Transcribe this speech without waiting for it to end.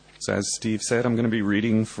So as Steve said, I'm going to be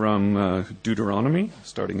reading from Deuteronomy,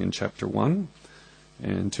 starting in chapter 1.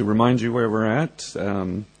 And to remind you where we're at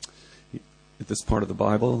this part of the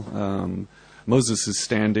Bible, Moses is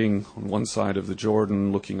standing on one side of the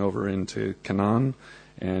Jordan looking over into Canaan,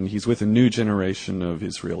 and he's with a new generation of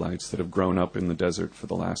Israelites that have grown up in the desert for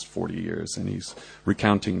the last 40 years, and he's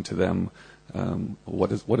recounting to them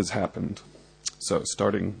what has happened. So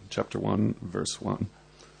starting chapter 1, verse 1.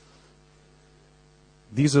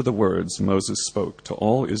 These are the words Moses spoke to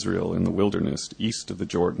all Israel in the wilderness east of the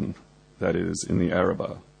Jordan, that is, in the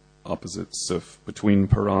Arabah, opposite Suf, between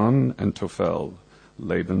Paran and Tophel,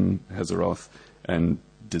 Laban, Hazeroth, and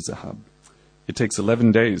Dizahab. It takes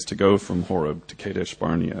 11 days to go from Horeb to Kadesh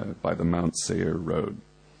Barnea by the Mount Seir road.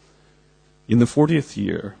 In the 40th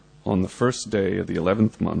year, on the first day of the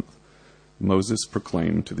 11th month, Moses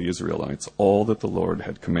proclaimed to the Israelites all that the Lord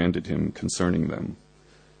had commanded him concerning them.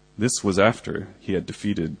 This was after he had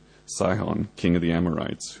defeated Sihon, king of the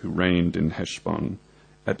Amorites, who reigned in Heshbon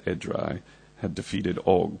at Edrei, had defeated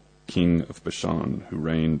Og, king of Bashan, who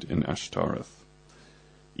reigned in Ashtaroth.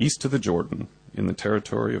 East of the Jordan, in the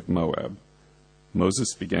territory of Moab,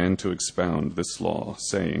 Moses began to expound this law,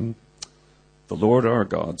 saying, "The Lord our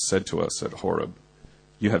God said to us at Horeb,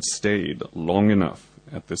 'You have stayed long enough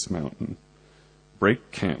at this mountain.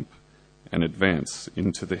 Break camp and advance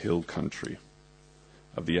into the hill country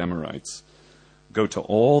of the Amorites. Go to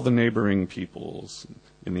all the neighboring peoples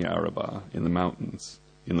in the Arabah, in the mountains,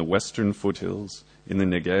 in the western foothills, in the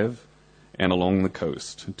Negev, and along the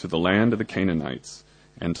coast, to the land of the Canaanites,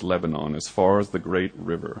 and to Lebanon, as far as the great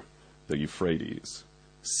river, the Euphrates.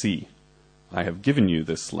 See, I have given you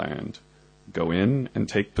this land. Go in and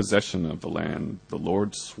take possession of the land the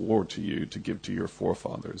Lord swore to you to give to your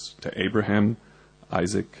forefathers, to Abraham,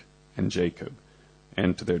 Isaac, and Jacob,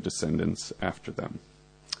 and to their descendants after them.'"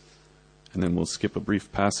 And then we'll skip a brief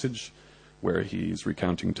passage where he's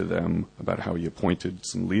recounting to them about how he appointed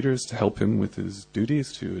some leaders to help him with his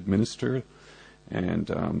duties to administer, and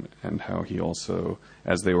how he also,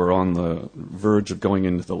 as they were on the verge of going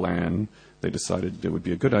into the land, they decided it would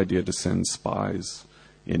be a good idea to send spies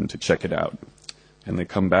in to check it out. And they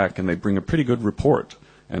come back and they bring a pretty good report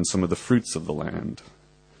and some of the fruits of the land.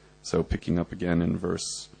 So picking up again in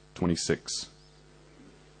verse 26.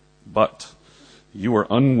 "But you were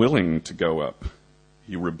unwilling to go up.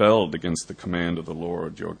 You rebelled against the command of the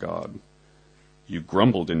Lord your God. You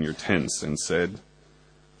grumbled in your tents and said,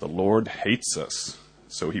 'The Lord hates us,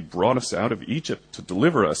 so he brought us out of Egypt to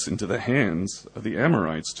deliver us into the hands of the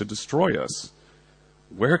Amorites to destroy us.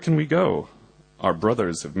 Where can we go? Our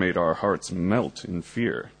brothers have made our hearts melt in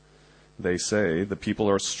fear. They say, the people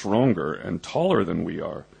are stronger and taller than we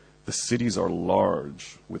are. The cities are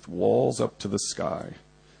large, with walls up to the sky.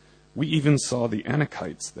 We even saw the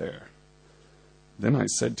Anakites there. Then I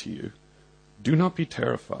said to you, do not be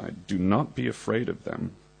terrified, do not be afraid of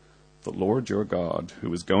them. The Lord your God,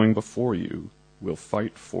 who is going before you, will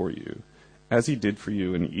fight for you, as he did for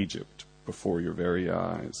you in Egypt, before your very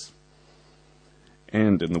eyes.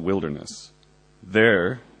 And in the wilderness,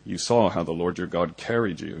 there you saw how the Lord your God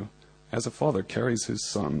carried you, as a father carries his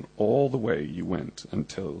son, all the way you went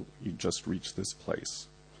until you just reached this place.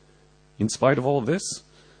 In spite of all this,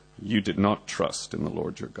 you did not trust in the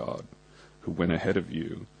Lord your God, who went ahead of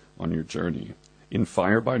you on your journey, in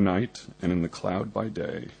fire by night and in the cloud by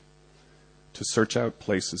day, to search out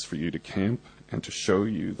places for you to camp and to show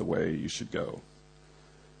you the way you should go.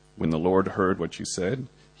 When the Lord heard what you said,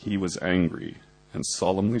 he was angry and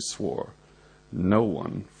solemnly swore, no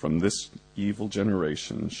one from this evil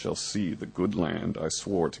generation shall see the good land I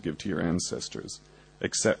swore to give to your ancestors,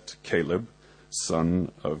 except Caleb,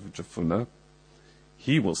 son of Jephunneh.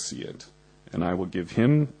 He will see it, and I will give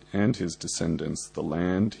him and his descendants the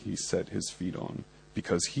land he set his feet on,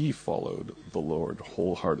 because he followed the Lord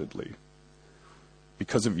wholeheartedly.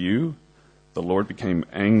 Because of you, the Lord became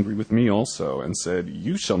angry with me also, and said,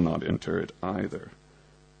 you shall not enter it either.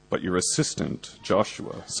 But your assistant,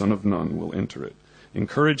 Joshua, son of Nun, will enter it.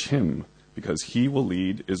 Encourage him, because he will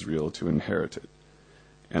lead Israel to inherit it.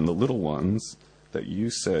 And the little ones that you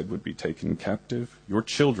said would be taken captive, your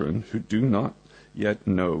children who do not yet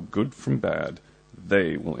know good from bad,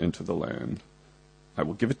 they will enter the land. I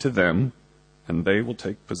will give it to them, and they will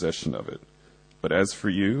take possession of it. But as for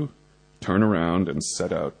you, turn around and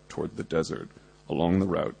set out toward the desert, along the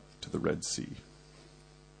route to the Red Sea."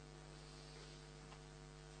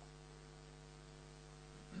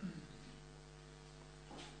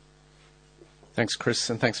 Thanks, Chris,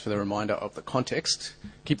 and thanks for the reminder of the context.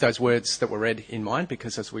 Keep those words that were read in mind,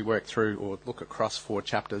 because as we work through or look across 4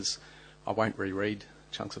 chapters, I won't reread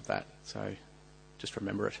chunks of that, so just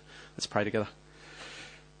remember it. Let's pray together.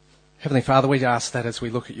 Heavenly Father, we ask that as we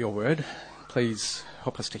look at your word, please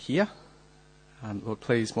help us to hear. Lord,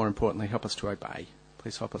 please, more importantly, help us to obey.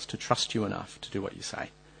 Please help us to trust you enough to do what you say. And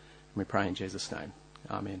we pray in Jesus' name.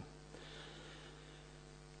 Amen.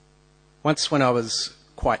 Once when I was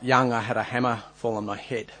quite young, I had a hammer fall on my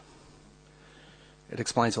head. It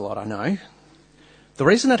explains a lot, I know. The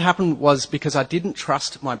reason it happened was because I didn't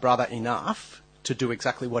trust my brother enough to do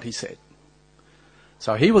exactly what he said.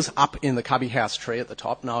 So he was up in the cubby house tree at the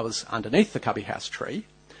top, and I was underneath the cubby house tree.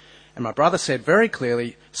 And my brother said very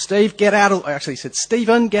clearly, Stephen, get out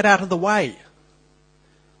of the way.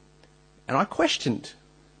 And I questioned.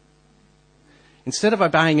 Instead of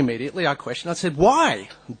obeying immediately, I questioned. I said, why?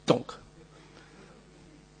 Donk.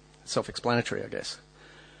 Self-explanatory, I guess.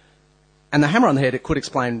 And the hammer on the head, it could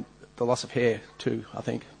explain the loss of hair too, I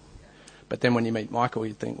think. But then when you meet Michael,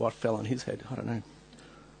 you'd think, what fell on his head? I don't know.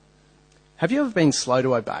 Have you ever been slow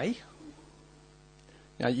to obey?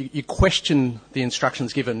 You know, you question the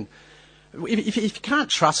instructions given. If you can't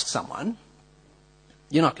trust someone,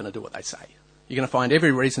 you're not going to do what they say. You're going to find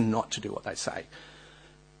every reason not to do what they say.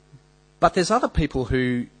 But there's other people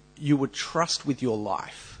who you would trust with your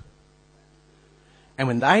life. And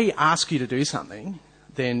when they ask you to do something,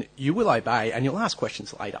 then you will obey and you'll ask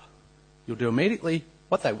questions later. You'll do immediately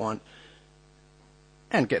what they want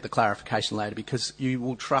and get the clarification later because you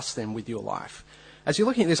will trust them with your life. As you're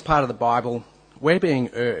looking at this part of the Bible, we're being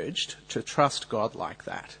urged to trust God like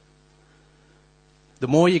that. The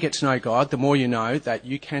more you get to know God, the more you know that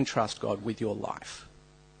you can trust God with your life.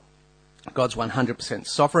 God's 100%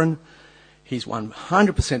 sovereign. He's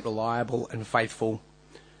 100% reliable and faithful.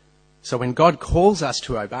 So when God calls us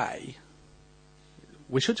to obey,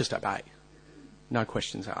 we should just obey. No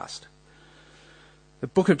questions asked. The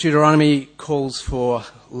book of Deuteronomy calls for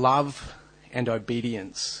love and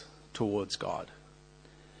obedience towards God.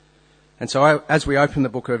 And so as we open the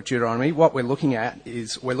book of Deuteronomy, what we're looking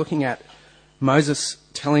at Moses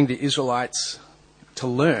telling the Israelites to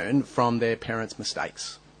learn from their parents'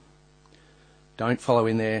 mistakes. Don't follow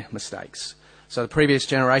in their mistakes. So the previous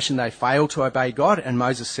generation, they failed to obey God, and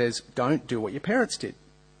Moses says, don't do what your parents did.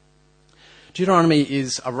 Deuteronomy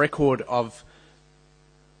is a record of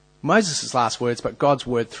Moses' last words, but God's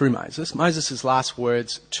word through Moses. Moses' last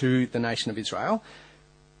words to the nation of Israel.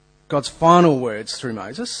 God's final words through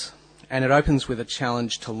Moses. And it opens with a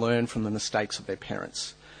challenge to learn from the mistakes of their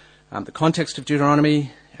parents. The context of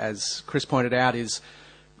Deuteronomy, as Chris pointed out, is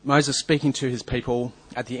Moses speaking to his people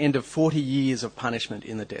at the end of 40 years of punishment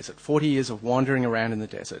in the desert, 40 years of wandering around in the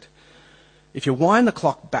desert. If you wind the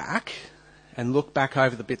clock back and look back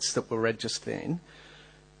over the bits that were read just then,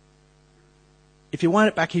 if you wind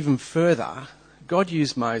it back even further, God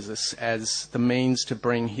used Moses as the means to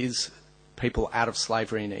bring his people out of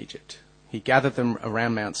slavery in Egypt. He gathered them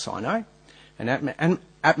around Mount Sinai, and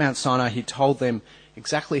at Mount Sinai he told them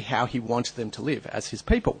exactly how he wanted them to live as his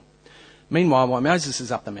people. Meanwhile, while Moses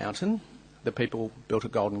is up the mountain, the people built a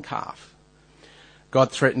golden calf.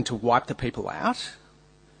 God threatened to wipe the people out.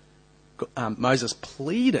 Moses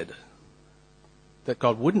pleaded that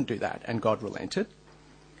God wouldn't do that, and God relented.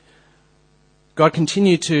 God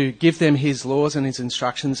continued to give them his laws and his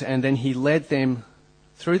instructions, and then he led them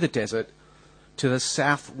through the desert to the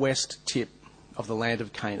southwest tip of the land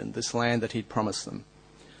of Canaan, this land that he'd promised them.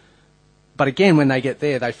 But again, when they get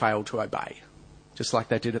there, they failed to obey, just like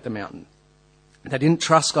they did at the mountain. They didn't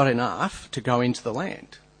trust God enough to go into the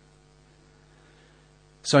land.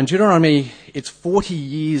 So in Deuteronomy, it's 40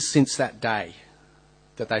 years since that day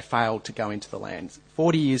that they failed to go into the land.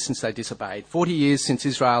 40 years since they disobeyed. 40 years since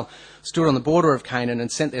Israel stood on the border of Canaan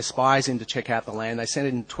and sent their spies in to check out the land. They sent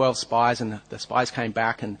in 12 spies, and the spies came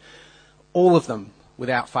back, and all of them,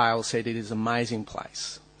 without fail, said it is an amazing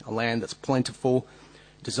place, a land that's plentiful,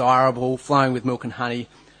 desirable, flowing with milk and honey.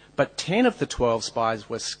 But 10 of the 12 spies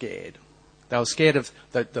were scared. They were scared of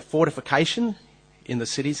the fortification in the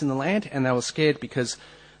cities in the land, and they were scared because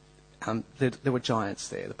there were giants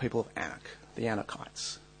there, the people of Anak, the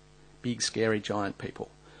Anakites, big, scary, giant people.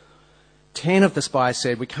 10 of the spies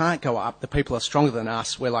said, we can't go up, the people are stronger than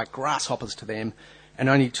us, we're like grasshoppers to them. And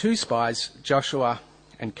only 2 spies, Joshua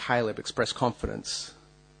and Caleb, expressed confidence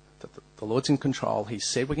that the Lord's in control. He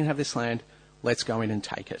said we can have this land, let's go in and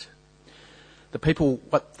take it. The people,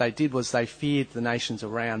 what they did was they feared the nations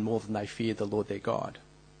around more than they feared the Lord their God.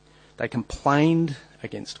 They complained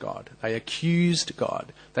against God. They accused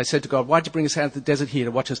God. They said to God, why'd you bring us out of the desert here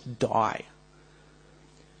to watch us die?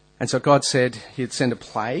 And so God said he'd send a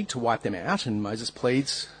plague to wipe them out, and Moses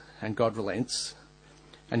pleads, and God relents.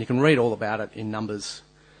 And you can read all about it in Numbers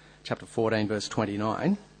chapter 14, verse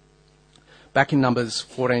 29. Back in Numbers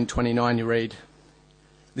 14:29, you read,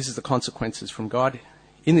 this is the consequences from God.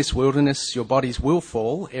 In this wilderness your bodies will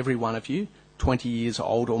fall, every one of you, 20 years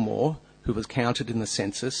old or more, who was counted in the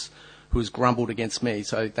census, who has grumbled against me.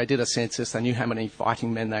 So they did a census, they knew how many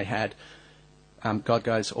fighting men they had. God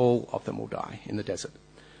goes, all of them will die in the desert.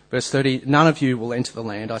 Verse 30, none of you will enter the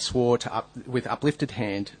land I swore with uplifted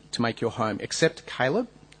hand to make your home, except Caleb,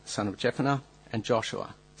 son of Jephunneh, and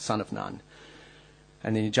Joshua, son of Nun.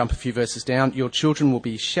 And then you jump a few verses down. Your children will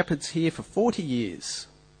be shepherds here for 40 years,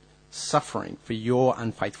 suffering for your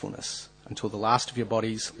unfaithfulness, until the last of your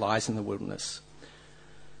bodies lies in the wilderness.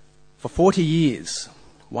 For 40 years,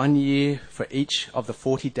 1 year for each of the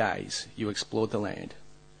 40 days you explored the land,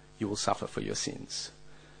 you will suffer for your sins.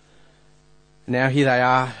 Now here they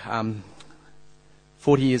are,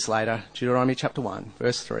 40 years later, Deuteronomy chapter 1,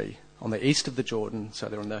 verse 3, on the east of the Jordan, so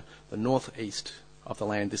they're on the northeast of the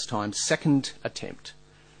land this time, second attempt,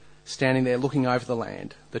 standing there looking over the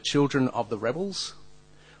land. The children of the rebels,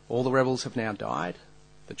 all the rebels have now died.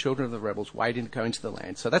 The children of the rebels waiting to go into the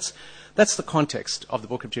land. So that's the context of the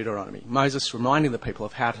book of Deuteronomy. Moses reminding the people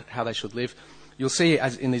of how they should live. You'll see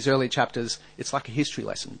as in these early chapters, it's like a history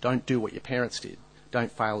lesson. Don't do what your parents did.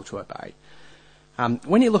 Don't fail to obey.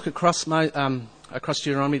 When you look across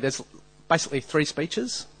Deuteronomy, there's basically 3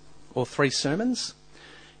 speeches or 3 sermons.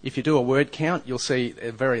 If you do a word count, you'll see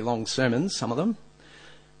very long sermons, some of them.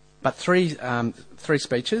 But 3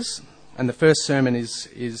 speeches. And the first sermon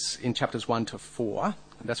is in chapters 1 to 4.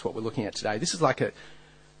 And that's what we're looking at today. This is like a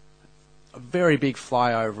very big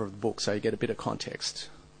flyover of the book, so you get a bit of context.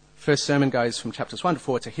 First sermon goes from chapters 1 to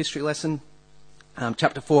 4. It's a history lesson.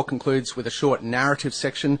 Chapter 4 concludes with a short narrative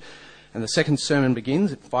section. And the second sermon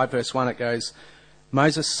begins at 5 verse 1. It goes,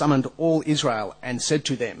 Moses summoned all Israel and said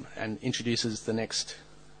to them, and introduces the next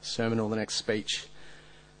sermon or the next speech.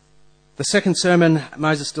 The second sermon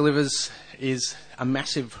Moses delivers is a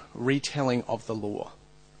massive retelling of the law.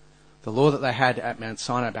 The law that they had at Mount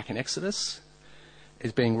Sinai back in Exodus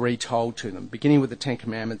is being retold to them, beginning with the 10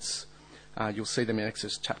 Commandments. You'll see them in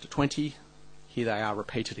Exodus chapter 20. Here they are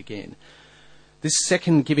repeated again. This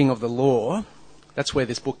second giving of the law, that's where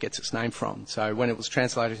this book gets its name from. So when it was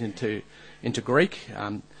translated into Greek,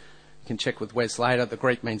 you can check with Wes later, the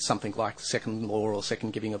Greek means something like second law or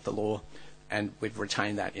second giving of the law, and we've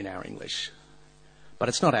retained that in our English. But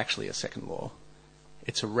it's not actually a second law.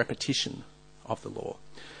 It's a repetition of the law.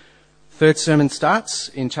 Third sermon starts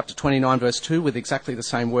in chapter 29 verse 2 with exactly the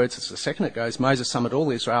same words as the second. It goes, Moses summoned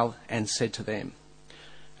all Israel and said to them.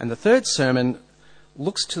 And the third sermon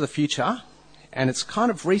looks to the future, and it's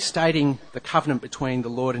kind of restating the covenant between the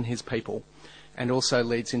Lord and his people, and also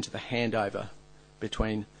leads into the handover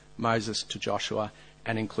between Moses to Joshua,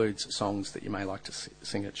 and includes songs that you may like to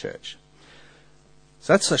sing at church.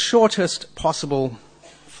 So that's the shortest possible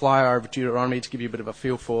flyover of Deuteronomy to give you a bit of a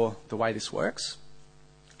feel for the way this works.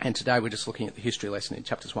 And today we're just looking at the history lesson in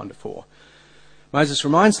chapters 1 to 4. Moses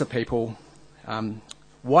reminds the people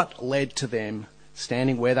what led to them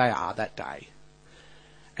standing where they are that day,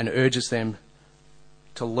 and urges them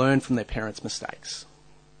to learn from their parents' mistakes.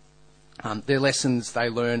 Their lessons they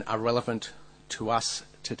learn are relevant to us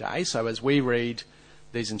today. So as we read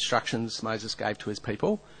these instructions Moses gave to his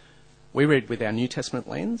people, we read with our New Testament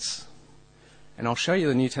lens. And I'll show you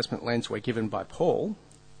the New Testament lens we're given by Paul.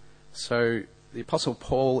 So the Apostle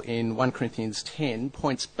Paul in 1 Corinthians 10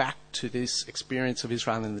 points back to this experience of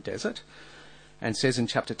Israel in the desert and says in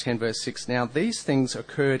chapter 10 verse 6, now these things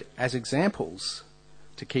occurred as examples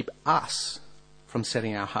to keep us from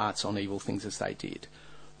setting our hearts on evil things as they did.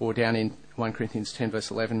 Or down in 1 Corinthians 10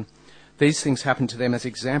 verse 11, these things happened to them as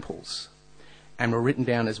examples and were written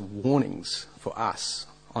down as warnings for us,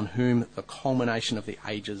 on whom the culmination of the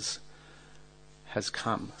ages has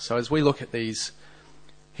come. So as we look at these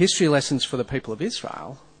history lessons for the people of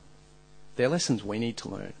Israel, they're lessons we need to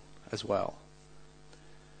learn as well.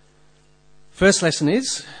 First lesson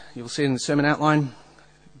is, you'll see in the sermon outline,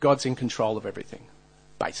 God's in control of everything.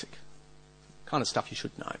 Basic. Kind of stuff you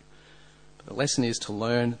should know. But the lesson is to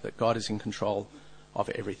learn that God is in control of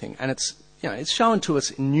everything. And it's shown to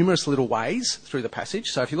us in numerous little ways through the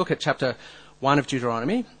passage. So if you look at chapter 1 of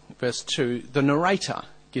Deuteronomy, verse 2, the narrator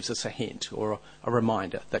gives us a hint or a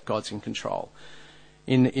reminder that God's in control.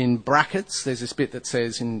 In brackets, there's this bit that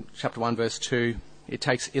says in chapter 1, verse 2, it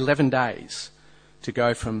takes 11 days to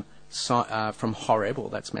go from Horeb, or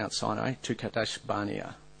that's Mount Sinai, to Kadesh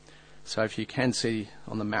Barnea. So if you can see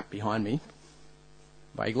on the map behind me,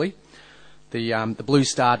 vaguely, the blue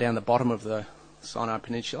star down the bottom of the Sinai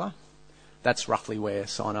Peninsula, that's roughly where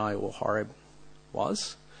Sinai or Horeb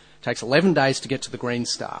was. It takes 11 days to get to the green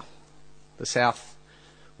star, the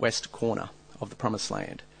southwest corner of the Promised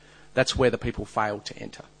Land. That's where the people failed to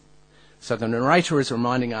enter. So the narrator is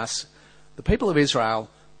reminding us The people of Israel,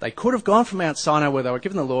 they could have gone from Mount Sinai where they were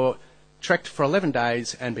given the law, trekked for 11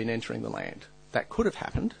 days and been entering the land. That could have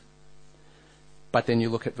happened. But then you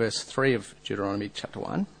look at verse 3 of Deuteronomy chapter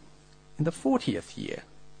 1. In the 40th year,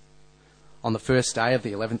 on the first day of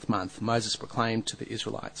the 11th month, Moses proclaimed to the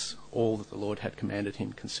Israelites all that the Lord had commanded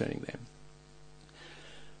him concerning them.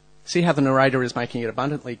 See how the narrator is making it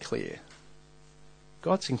abundantly clear.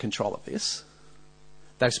 God's in control of this.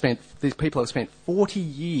 These people have spent 40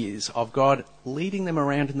 years of God leading them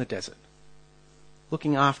around in the desert,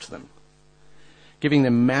 looking after them, giving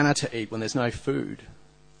them manna to eat when there's no food,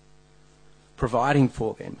 providing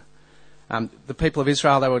for them. The people of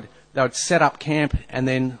Israel, they would set up camp, and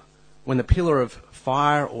then when the pillar of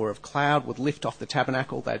fire or of cloud would lift off the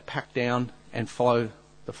tabernacle, they'd pack down and follow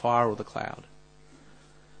the fire or the cloud.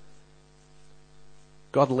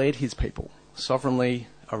 God led his people sovereignly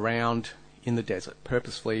around in the desert,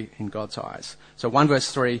 purposefully in God's eyes. So 1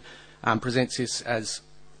 verse 3 presents this as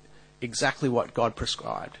exactly what God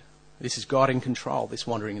prescribed. This is God in control, this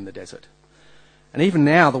wandering in the desert. And even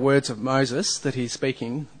now, the words of Moses that he's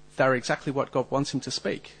speaking, they're exactly what God wants him to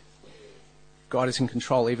speak. God is in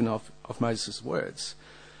control even of Moses' words.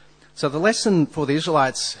 So the lesson for the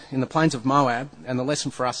Israelites in the plains of Moab and the lesson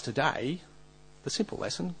for us today, the simple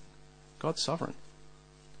lesson, God's sovereign.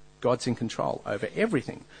 God's in control over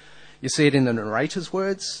everything. You see it in the narrator's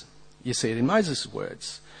words. You see it in Moses'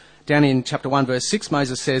 words. Down in chapter 1, verse 6,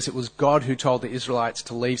 Moses says it was God who told the Israelites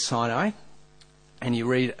to leave Sinai. And you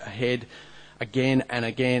read ahead again and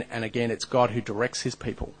again and again, it's God who directs his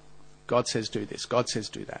people. God says do this. God says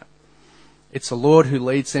do that. It's the Lord who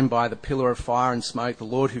leads them by the pillar of fire and smoke, the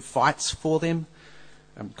Lord who fights for them.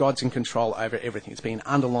 God's in control over everything. It's been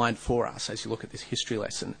underlined for us as you look at this history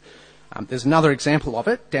lesson. There's another example of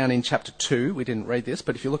it down in chapter 2. We didn't read this,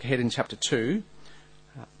 but if you look ahead in chapter 2,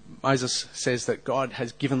 Moses says that God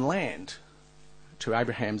has given land to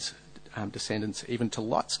Abraham's descendants, even to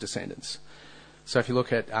Lot's descendants. So if you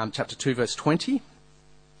look at chapter 2, verse 20,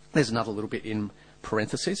 there's another little bit in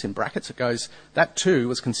parentheses, in brackets. It goes, that too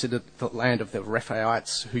was considered the land of the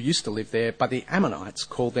Rephaites who used to live there, but the Ammonites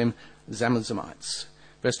called them Zamzamites.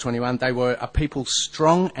 Verse 21, they were a people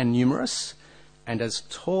strong and numerous, and as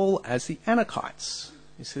tall as the Anakites.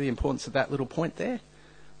 You see the importance of that little point there?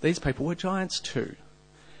 These people were giants too.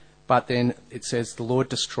 But then it says the Lord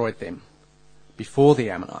destroyed them before the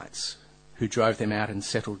Ammonites, who drove them out and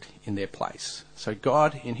settled in their place. So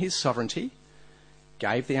God, in his sovereignty,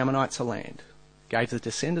 gave the Ammonites a land, gave the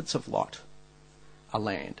descendants of Lot a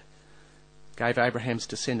land, gave Abraham's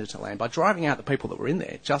descendants a land by driving out the people that were in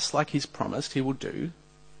there, just like he's promised he will do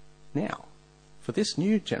now for this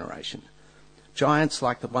new generation. Giants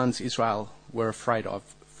like the ones Israel were afraid of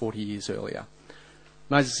 40 years earlier.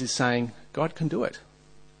 Moses is saying, God can do it.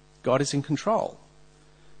 God is in control.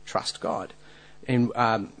 Trust God. In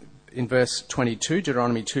verse 22,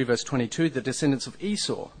 Deuteronomy 2, verse 22, the descendants of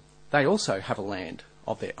Esau, they also have a land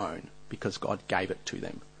of their own because God gave it to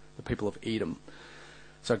them, the people of Edom.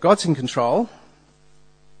 So God's in control.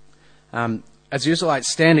 As the Israelites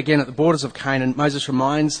stand again at the borders of Canaan, Moses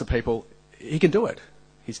reminds the people he can do it.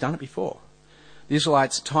 He's done it before. The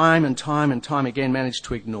Israelites time and time and time again managed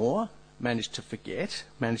to ignore, managed to forget,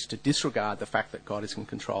 managed to disregard the fact that God is in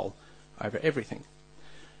control over everything.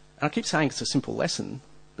 And I keep saying it's a simple lesson,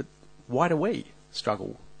 but why do we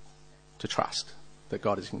struggle to trust that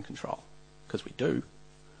God is in control? Because we do.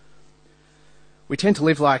 We tend to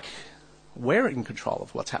live like we're in control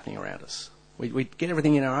of what's happening around us. We get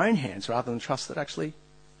everything in our own hands rather than trust that actually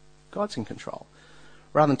God's in control.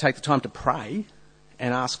 Rather than take the time to pray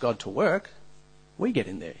and ask God to work, we get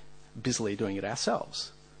in there, busily doing it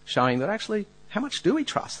ourselves, showing that actually, how much do we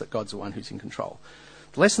trust that God's the one who's in control?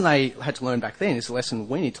 The lesson they had to learn back then is the lesson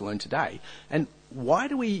we need to learn today. And why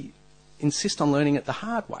do we insist on learning it the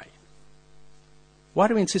hard way? Why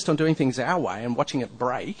do we insist on doing things our way and watching it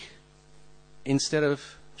break instead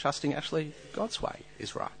of trusting actually God's way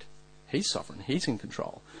is right? He's sovereign. He's in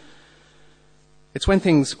control. It's when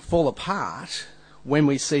things fall apart, when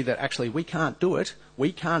we see that actually we can't do it,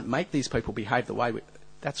 we can't make these people behave the way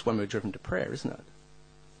that's when we're driven to prayer, isn't it?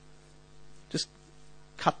 Just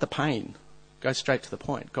cut the pain. Go straight to the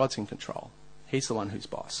point. God's in control. He's the one who's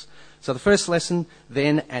boss. So the first lesson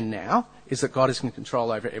then and now is that God is in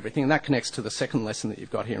control over everything. And that connects to the second lesson that you've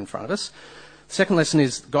got here in front of us. The second lesson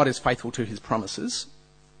is God is faithful to his promises.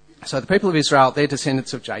 So the people of Israel, they're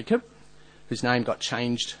descendants of Jacob, whose name got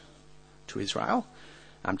changed to Israel.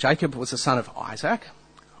 Jacob was the son of Isaac.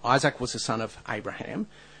 Isaac was the son of Abraham.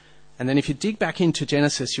 And then if you dig back into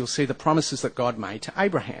Genesis, you'll see the promises that God made to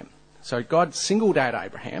Abraham. So God singled out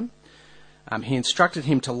Abraham. He instructed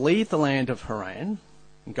him to leave the land of Haran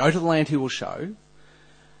and go to the land he will show,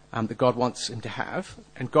 that God wants him to have.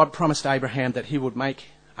 And God promised Abraham that he would make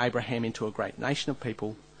Abraham into a great nation of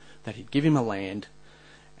people, that he'd give him a land,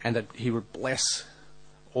 and that he would bless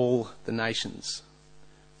all the nations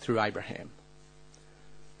through Abraham.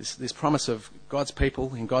 This promise of God's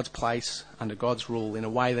people in God's place, under God's rule, in a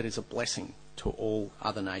way that is a blessing to all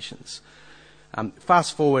other nations.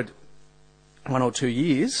 Fast forward 1 or 2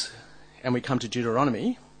 years, and we come to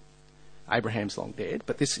Deuteronomy. Abraham's long dead,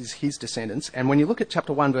 but this is his descendants. And when you look at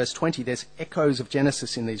chapter 1, verse 20, there's echoes of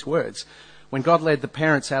Genesis in these words. When God led the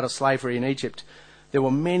parents out of slavery in Egypt, there were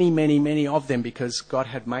many, many, many of them because God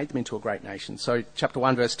had made them into a great nation. So chapter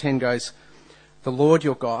 1, verse 10 goes, "The Lord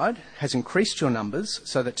your God has increased your numbers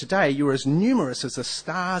so that today you are as numerous as the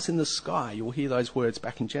stars in the sky." You will hear those words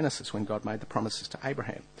back in Genesis when God made the promises to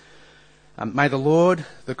Abraham. "May the Lord,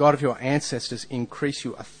 the God of your ancestors, increase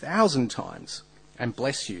you 1,000 times and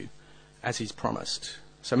bless you as he's promised."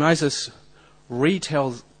 So Moses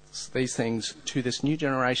retells these things to this new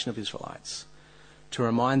generation of Israelites to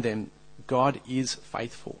remind them God is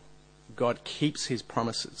faithful. God keeps his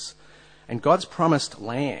promises. And God's promised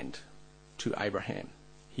land to Abraham,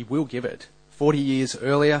 he will give it. 40 years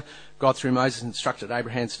earlier, God through Moses instructed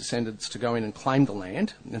Abraham's descendants to go in and claim the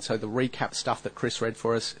land. And so the recap stuff that Chris read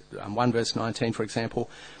for us, 1 verse 19 for example,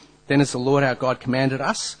 "Then as the Lord our God commanded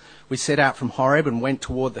us, we set out from Horeb and went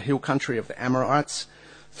toward the hill country of the Amorites,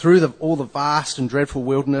 through all the vast and dreadful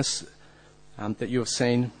wilderness that you have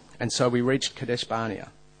seen, and so we reached Kadesh Barnea.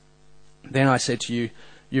 Then I said to you,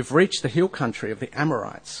 you've reached the hill country of the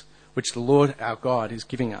Amorites, which the Lord our God is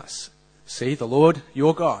giving us. See, the Lord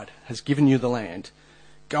your God has given you the land.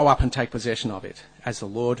 Go up and take possession of it, as the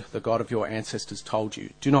Lord, the God of your ancestors, told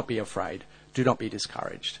you. Do not be afraid. Do not be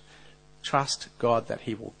discouraged. Trust God that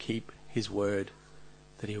he will keep his word,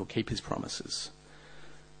 that he will keep his promises."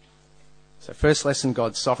 So first lesson,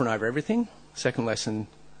 God's sovereign over everything. Second lesson,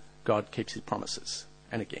 God keeps his promises.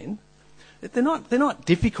 And again, they're not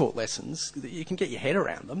difficult lessons. You can get your head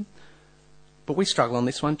around them. But we struggle on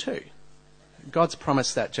this one too. God's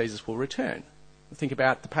promised that Jesus will return. Think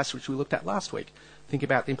about the passage we looked at last week. Think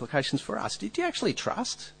about the implications for us. Do you actually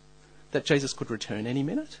trust that Jesus could return any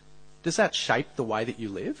minute? Does that shape the way that you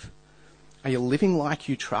live? Are you living like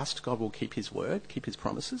you trust God will keep his word, keep his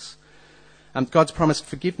promises? God's promised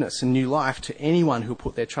forgiveness and new life to anyone who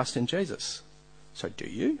put their trust in Jesus. So do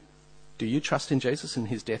you? Do you trust in Jesus and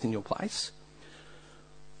his death in your place?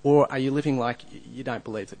 Or are you living like you don't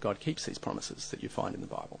believe that God keeps these promises that you find in the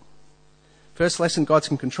Bible? First lesson, God's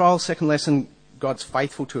in control. Second lesson, God's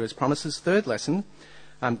faithful to his promises. Third lesson,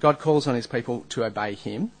 God calls on his people to obey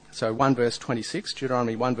him. So 1 verse 26,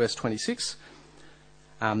 Deuteronomy 1 verse 26,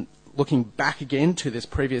 looking back again to this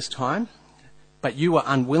previous time. "But you were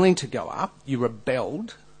unwilling to go up. You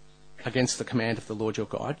rebelled against the command of the Lord your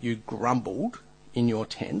God. You grumbled in your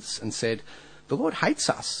tents and said, 'The Lord hates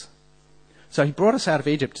us.' So he brought us out of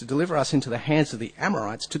Egypt to deliver us into the hands of the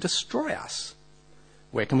Amorites to destroy us.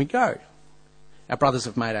 Where can we go? Our brothers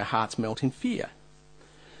have made our hearts melt in fear.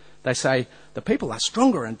 They say, 'The people are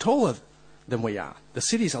stronger and taller than we are. The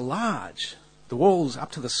cities are large, the walls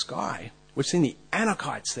up to the sky. We've seen the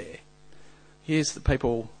Anakites there.'" Here's the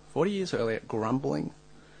people 40 years earlier grumbling,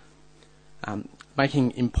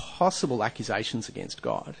 making impossible accusations against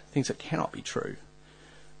God, things that cannot be true.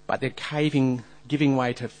 But they're giving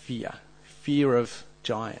way to fear of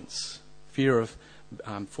giants, fear of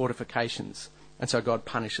fortifications, and so God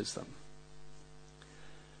punishes them.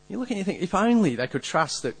 You look and you think, if only they could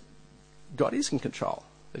trust that God is in control,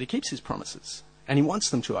 that he keeps his promises, and he wants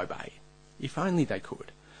them to obey. If only they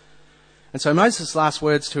could. And so Moses' last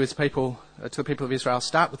words to his people, to the people of Israel,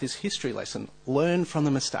 start with this history lesson. Learn from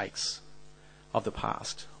the mistakes of the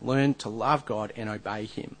past. Learn to love God and obey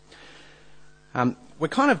him. We're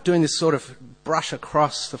kind of doing this sort of brush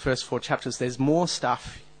across the first 4 chapters. There's more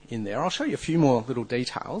stuff in there. I'll show you a few more little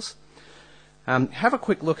details. Have a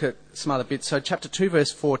quick look at some other bits. So chapter 2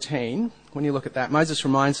 verse 14, when you look at that, Moses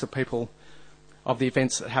reminds the people of the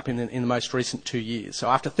events that happened in the most recent 2 years. So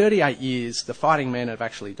after 38 years, the fighting men have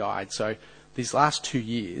actually died. So these last 2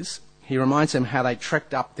 years, he reminds them how they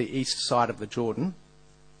trekked up the east side of the Jordan,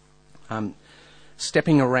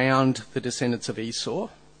 stepping around the descendants of Esau,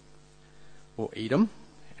 or Edom,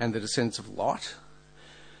 and the descendants of Lot.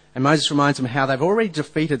 And Moses reminds them how they've already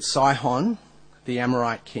defeated Sihon, the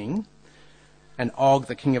Amorite king, and Og,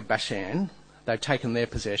 the king of Bashan. They've taken their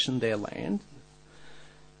possession, their land.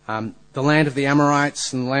 The land of the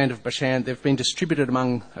Amorites and the land of Bashan, they've been distributed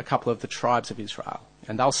among a couple of the tribes of Israel.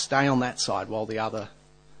 And they'll stay on that side while the other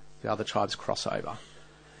tribes cross over.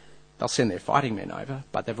 They'll send their fighting men over,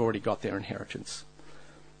 but they've already got their inheritance.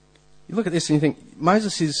 You look at this and you think,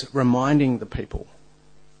 Moses is reminding the people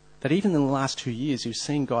that even in the last 2 years you've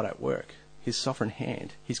seen God at work, his sovereign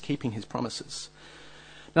hand, he's keeping his promises.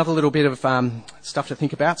 Another little bit of stuff to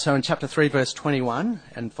think about. So in chapter 3, verse 21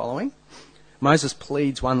 and following, Moses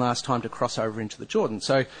pleads one last time to cross over into the Jordan.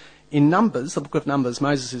 So in Numbers, the book of Numbers,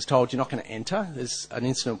 Moses is told you're not going to enter. There's an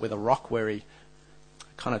incident with a rock where he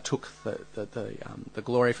kind of took the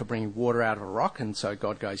glory for bringing water out of a rock, and so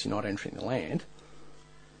God goes, you're not entering the land.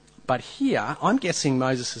 But here, I'm guessing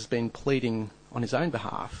Moses has been pleading on his own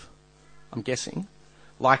behalf, I'm guessing,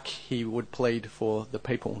 like he would plead for the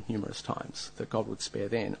people numerous times, that God would spare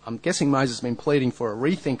them. I'm guessing Moses has been pleading for a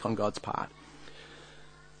rethink on God's part.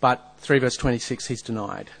 But 3 verse 26, he's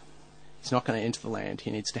denied. He's not going to enter the land.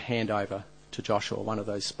 He needs to hand over to Joshua, one of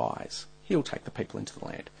those spies. He'll take the people into the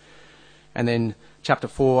land. And then chapter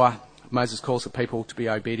 4, Moses calls the people to be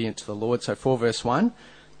obedient to the Lord. So 4 verse 1,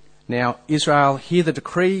 now Israel, hear the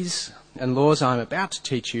decrees and laws I am about to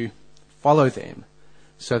teach you. Follow them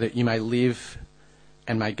so that you may live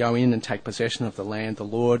and may go in and take possession of the land the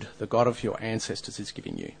Lord, the God of your ancestors, is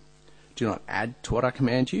giving you. Do not add to what I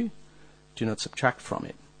command you. Do not subtract from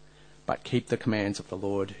it, but keep the commands of the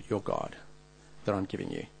Lord your God that I'm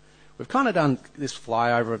giving you. We've kind of done this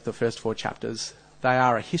flyover of the first 4 chapters. They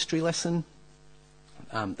are a history lesson.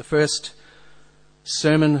 The first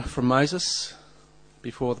sermon from Moses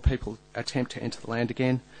before the people attempt to enter the land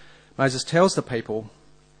again. Moses tells the people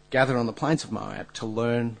gathered on the plains of Moab to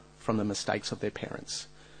learn from the mistakes of their parents,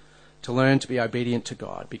 to learn to be obedient to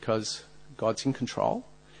God, because God's in control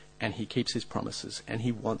and he keeps his promises and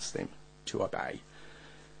he wants them to obey.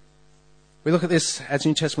 We look at this as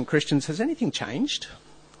New Testament Christians. Has anything changed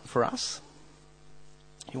for us?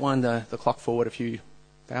 You wind the clock forward a few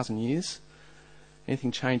thousand years.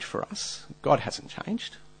 Anything changed for us? God hasn't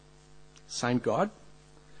changed. Same God.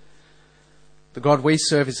 The God we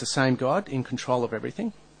serve is the same God in control of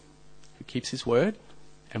everything, who keeps his word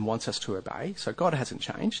and wants us to obey. So God hasn't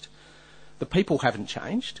changed. The people haven't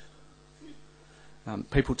changed.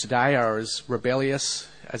 People today are as rebellious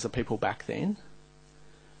as the people back then.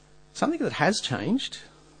 Something that has changed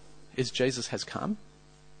is Jesus has come.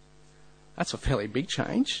 That's a fairly big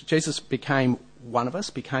change. Jesus became one of us,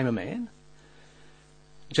 became a man.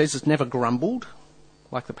 Jesus never grumbled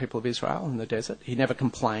like the people of Israel in the desert. He never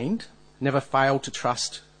complained, never failed to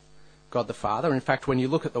trust God the Father. In fact, when you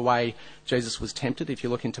look at the way Jesus was tempted, if you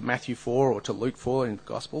look into Matthew 4 or to Luke 4 in the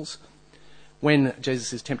Gospels, when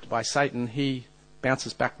Jesus is tempted by Satan, he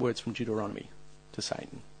bounces backwards from Deuteronomy to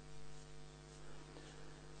Satan.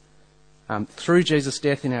 Through Jesus'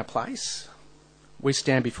 death in our place, we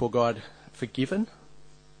stand before God forgiven.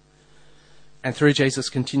 And through Jesus'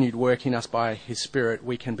 continued work in us by his Spirit,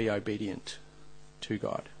 we can be obedient to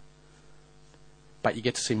God. But you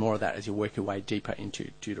get to see more of that as you work your way deeper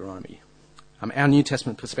into Deuteronomy. Our New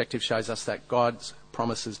Testament perspective shows us that God's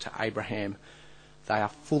promises to Abraham, they are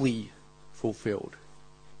fully fulfilled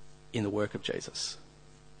in the work of Jesus.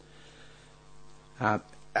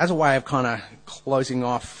 As a way of kind of closing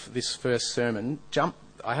off this first sermon,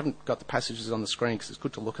 I haven't got the passages on the screen because it's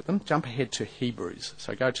good to look at them. Jump ahead to Hebrews.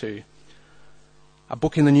 So go to a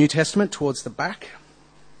book in the New Testament towards the back,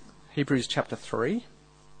 Hebrews chapter 3.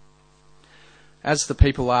 As the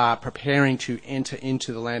people are preparing to enter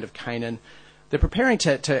into the land of Canaan, they're preparing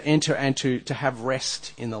to enter and to have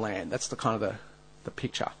rest in the land. That's the kind of the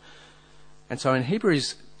picture. And so in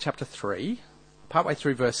Hebrews chapter 3, partway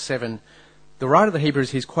through verse 7, the writer of the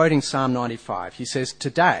Hebrews, he's quoting Psalm 95. He says,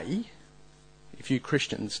 today, if you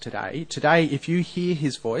Christians today, if you hear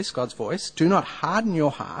his voice, God's voice, do not harden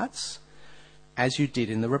your hearts as you did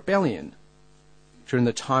in the rebellion during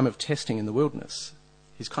the time of testing in the wilderness.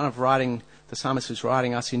 He's kind of the psalmist is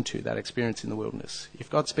writing us into that experience in the wilderness. If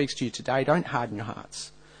God speaks to you today, don't harden your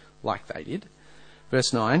hearts like they did.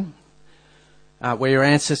 Verse 9, where your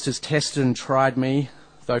ancestors tested and tried me,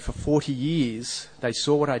 though for 40 years they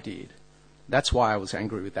saw what I did. That's why I was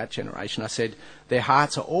angry with that generation. I said, their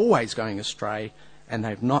hearts are always going astray, and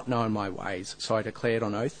they've not known my ways. So I declared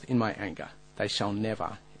on oath in my anger, they shall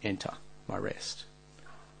never enter my rest.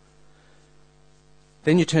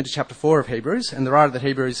 Then you turn to chapter 4 of Hebrews, and the writer of the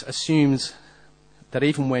Hebrews assumes that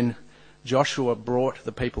even when Joshua brought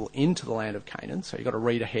the people into the land of Canaan, so you've got to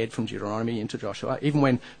read ahead from Deuteronomy into Joshua, even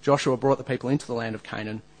when Joshua brought the people into the land of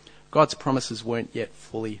Canaan, God's promises weren't yet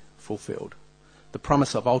fully fulfilled. The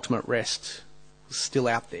promise of ultimate rest was still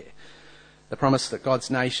out there. The promise that God's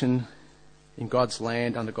nation, in God's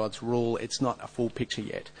land, under God's rule, it's not a full picture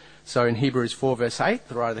yet. So in Hebrews 4 verse 8,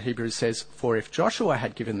 the writer of the Hebrews says, for if Joshua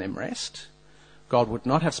had given them rest, God would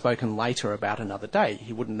not have spoken later about another day.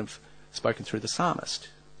 He wouldn't have spoken through the psalmist.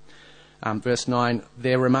 Verse 9,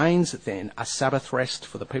 there remains then a Sabbath rest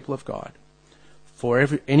for the people of God. For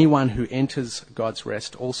anyone who enters God's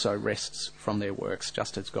rest also rests from their works,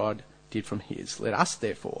 just as God did from his. Let us,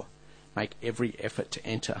 therefore, make every effort to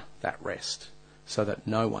enter that rest, so that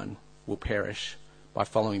no one will perish by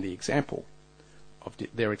following the example of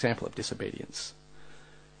their example of disobedience.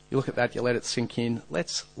 You look at that, you let it sink in.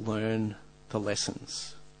 Let's learn the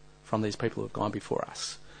lessons from these people who have gone before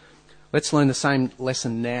us. Let's learn the same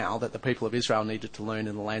lesson now that the people of Israel needed to learn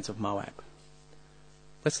in the lands of Moab.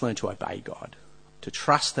 Let's learn to obey God, to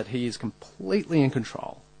trust that he is completely in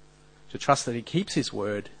control, to trust that he keeps his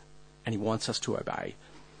word and he wants us to obey.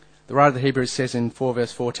 The writer of the Hebrews says in 4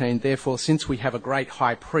 verse 14, therefore, since we have a great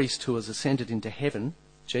high priest who has ascended into heaven,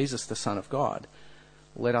 Jesus the Son of God,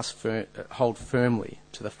 let us hold firmly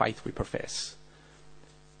to the faith we profess.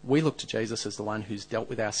 We look to Jesus as the one who's dealt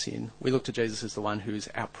with our sin. We look to Jesus as the one who's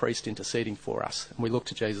our priest interceding for us. And we look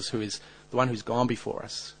to Jesus who is the one who's gone before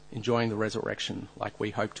us, enjoying the resurrection like we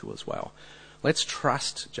hope to as well. Let's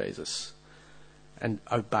trust Jesus and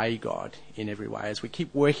obey God in every way. As we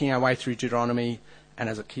keep working our way through Deuteronomy and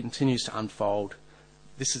as it continues to unfold,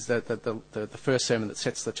 this is the first sermon that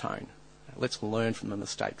sets the tone. Let's learn from the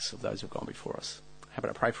mistakes of those who have gone before us. How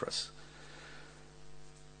about I pray for us?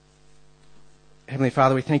 Heavenly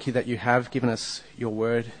Father, we thank you that you have given us your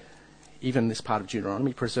word, even this part of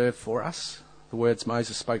Deuteronomy, preserved for us, the words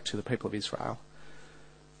Moses spoke to the people of Israel.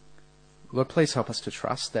 Lord, please help us to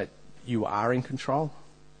trust that you are in control.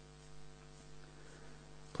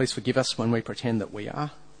 Please forgive us when we pretend that we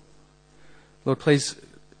are. Lord, please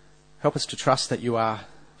help us to trust that you are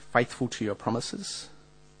faithful to your promises.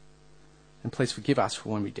 And please forgive us for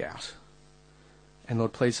when we doubt. And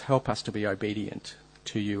Lord, please help us to be obedient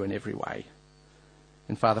to you in every way.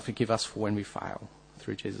 And Father, forgive us for when we fail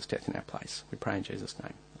through Jesus' death in our place. We pray in Jesus'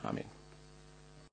 name. Amen.